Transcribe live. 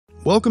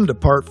Welcome to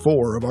part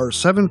 4 of our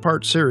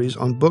 7-part series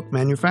on book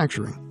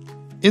manufacturing.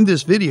 In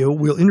this video,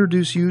 we'll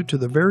introduce you to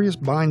the various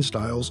bind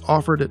styles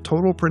offered at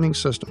Total Printing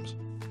Systems.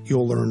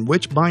 You'll learn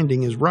which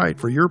binding is right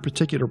for your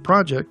particular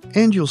project,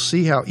 and you'll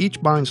see how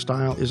each bind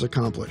style is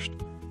accomplished.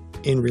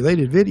 In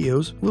related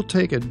videos, we'll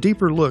take a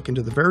deeper look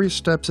into the various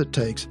steps it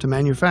takes to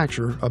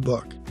manufacture a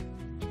book.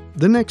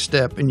 The next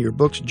step in your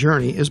book's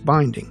journey is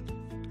binding.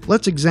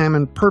 Let's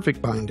examine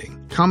perfect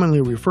binding, commonly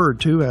referred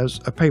to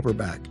as a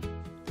paperback.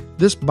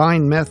 This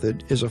bind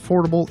method is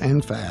affordable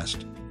and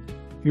fast.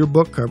 Your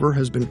book cover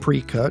has been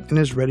pre-cut and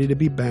is ready to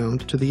be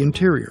bound to the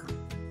interior.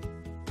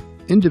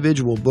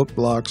 Individual book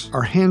blocks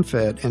are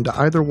hand-fed into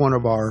either one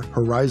of our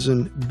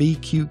Horizon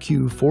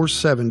BQQ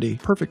 470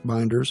 Perfect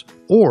Binders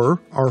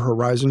or our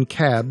Horizon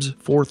CABS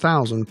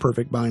 4000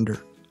 Perfect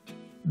Binder.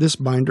 This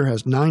binder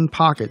has 9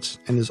 pockets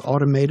and is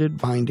automated,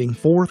 binding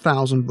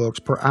 4,000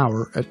 books per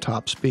hour at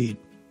top speed.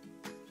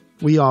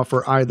 We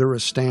offer either a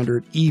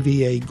standard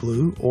EVA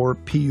glue or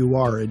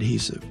PUR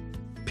adhesive.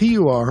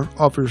 PUR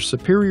offers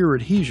superior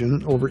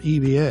adhesion over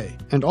EVA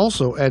and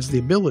also adds the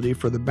ability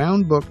for the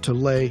bound book to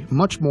lay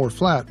much more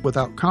flat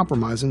without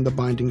compromising the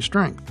binding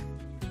strength.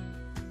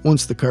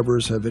 Once the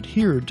covers have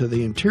adhered to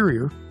the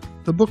interior,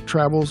 the book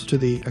travels to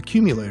the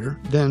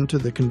accumulator, then to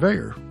the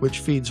conveyor,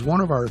 which feeds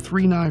one of our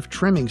 3-knife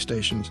trimming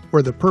stations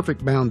where the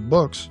perfect bound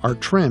books are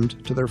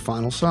trimmed to their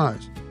final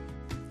size.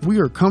 We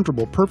are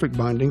comfortable perfect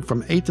binding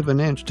from 1/8 of an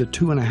inch to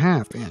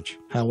 2.5 inch.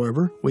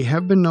 However, we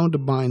have been known to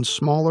bind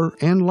smaller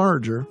and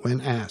larger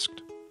when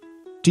asked.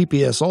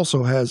 TPS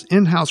also has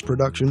in-house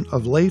production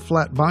of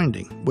lay-flat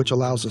binding, which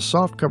allows a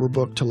softcover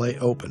book to lay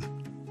open.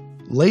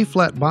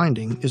 Lay-flat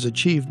binding is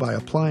achieved by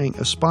applying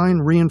a spine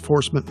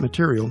reinforcement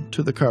material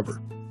to the cover.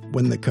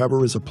 When the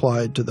cover is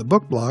applied to the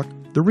book block,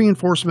 the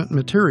reinforcement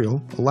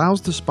material allows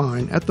the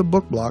spine at the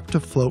book block to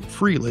float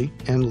freely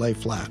and lay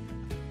flat.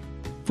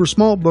 For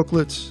small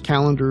booklets,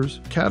 calendars,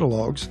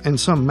 catalogs, and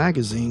some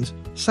magazines,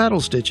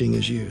 saddle stitching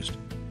is used.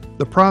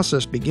 The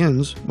process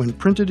begins when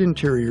printed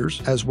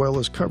interiors as well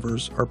as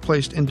covers are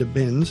placed into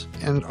bins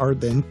and are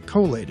then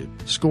collated,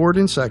 scored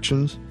in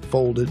sections,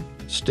 folded,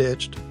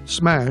 stitched,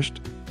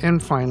 smashed,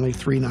 and finally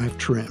 3-knife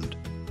trimmed.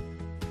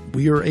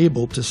 We are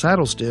able to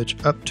saddle stitch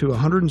up to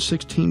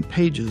 116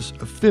 pages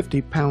of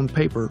 50-pound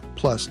paper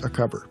plus a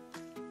cover.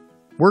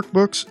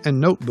 Workbooks and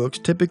notebooks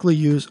typically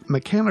use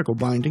mechanical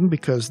binding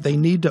because they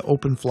need to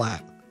open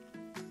flat.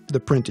 The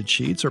printed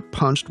sheets are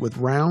punched with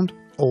round,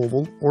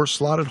 oval, or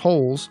slotted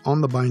holes on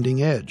the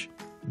binding edge.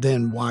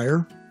 Then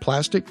wire,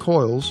 plastic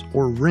coils,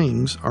 or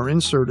rings are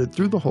inserted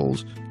through the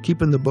holes,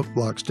 keeping the book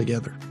blocks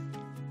together.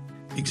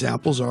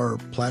 Examples are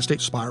plastic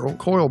spiral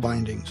coil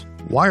bindings,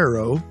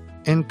 wire-o,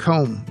 and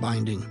comb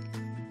binding.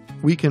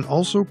 We can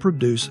also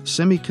produce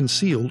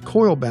semi-concealed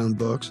coil-bound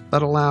books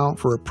that allow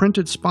for a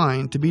printed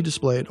spine to be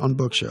displayed on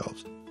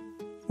bookshelves.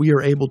 We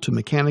are able to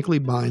mechanically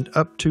bind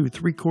up to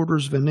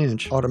 3/4 of an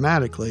inch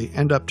automatically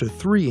and up to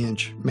 3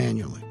 inch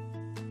manually.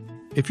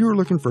 If you're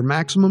looking for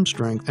maximum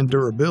strength and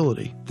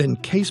durability, then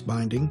case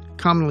binding,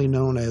 commonly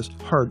known as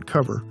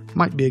hardcover,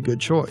 might be a good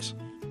choice.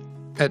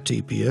 At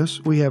TPS,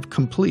 we have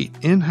complete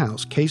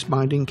in-house case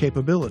binding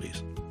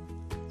capabilities.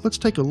 Let's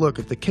take a look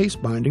at the case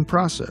binding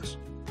process.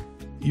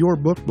 Your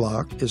book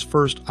block is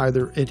first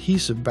either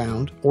adhesive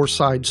bound or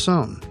side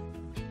sewn.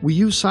 We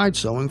use side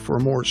sewing for a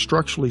more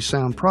structurally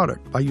sound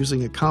product by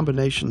using a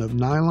combination of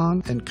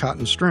nylon and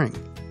cotton string.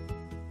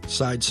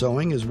 Side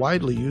sewing is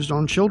widely used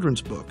on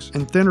children's books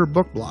and thinner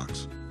book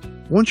blocks.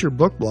 Once your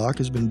book block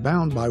has been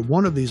bound by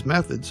one of these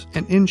methods,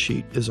 an end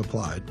sheet is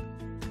applied.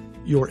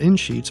 Your end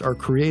sheets are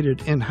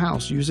created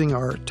in-house using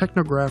our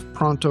Technograph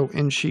Pronto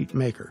end sheet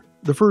maker,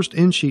 the first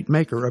end sheet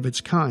maker of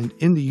its kind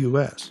in the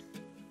U.S.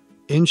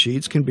 End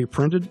sheets can be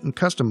printed and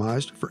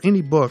customized for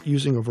any book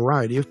using a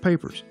variety of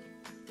papers.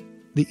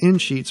 The end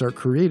sheets are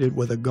created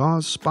with a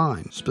gauze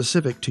spine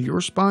specific to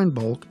your spine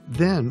bulk,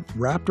 then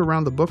wrapped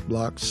around the book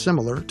block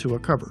similar to a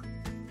cover.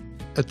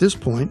 At this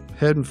point,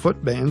 head and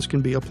foot bands can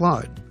be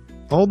applied.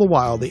 All the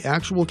while, the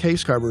actual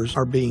case covers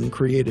are being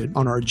created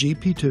on our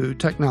GP2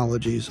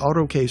 Technologies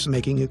auto case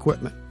making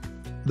equipment.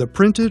 The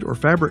printed or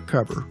fabric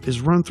cover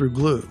is run through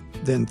glue.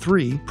 Then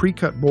 3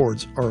 pre-cut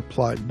boards are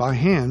applied by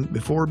hand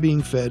before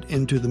being fed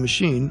into the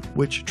machine,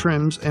 which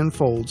trims and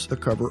folds the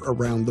cover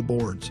around the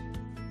boards.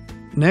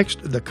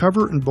 Next, the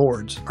cover and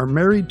boards are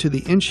married to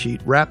the end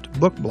sheet wrapped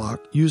book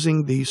block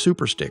using the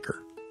super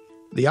sticker.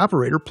 The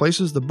operator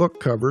places the book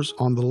covers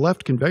on the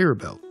left conveyor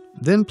belt,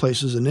 then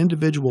places an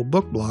individual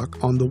book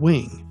block on the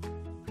wing.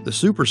 The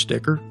super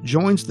sticker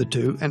joins the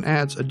two and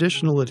adds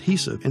additional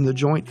adhesive in the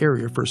joint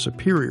area for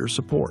superior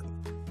support.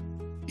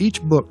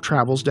 Each book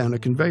travels down a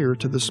conveyor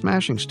to the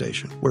smashing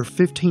station, where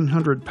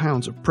 1,500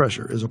 pounds of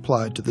pressure is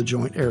applied to the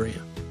joint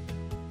area.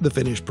 The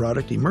finished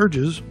product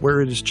emerges,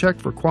 where it is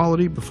checked for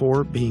quality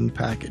before being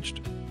packaged.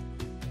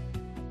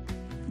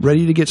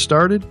 Ready to get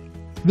started?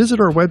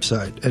 Visit our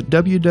website at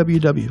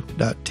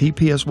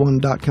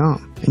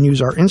www.tps1.com and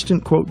use our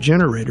instant quote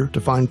generator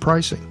to find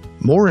pricing.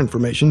 More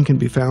information can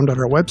be found at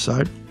our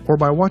website or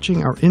by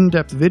watching our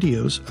in-depth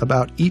videos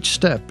about each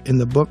step in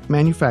the book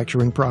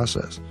manufacturing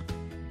process.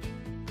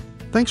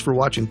 Thanks for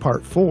watching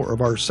Part 4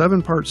 of our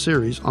 7-part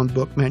series on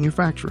book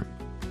manufacturing.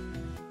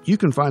 You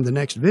can find the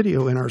next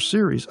video in our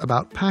series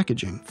about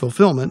packaging,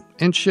 fulfillment,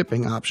 and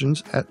shipping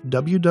options at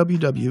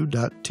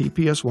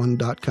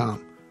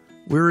www.tps1.com.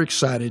 We're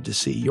excited to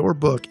see your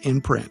book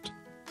in print.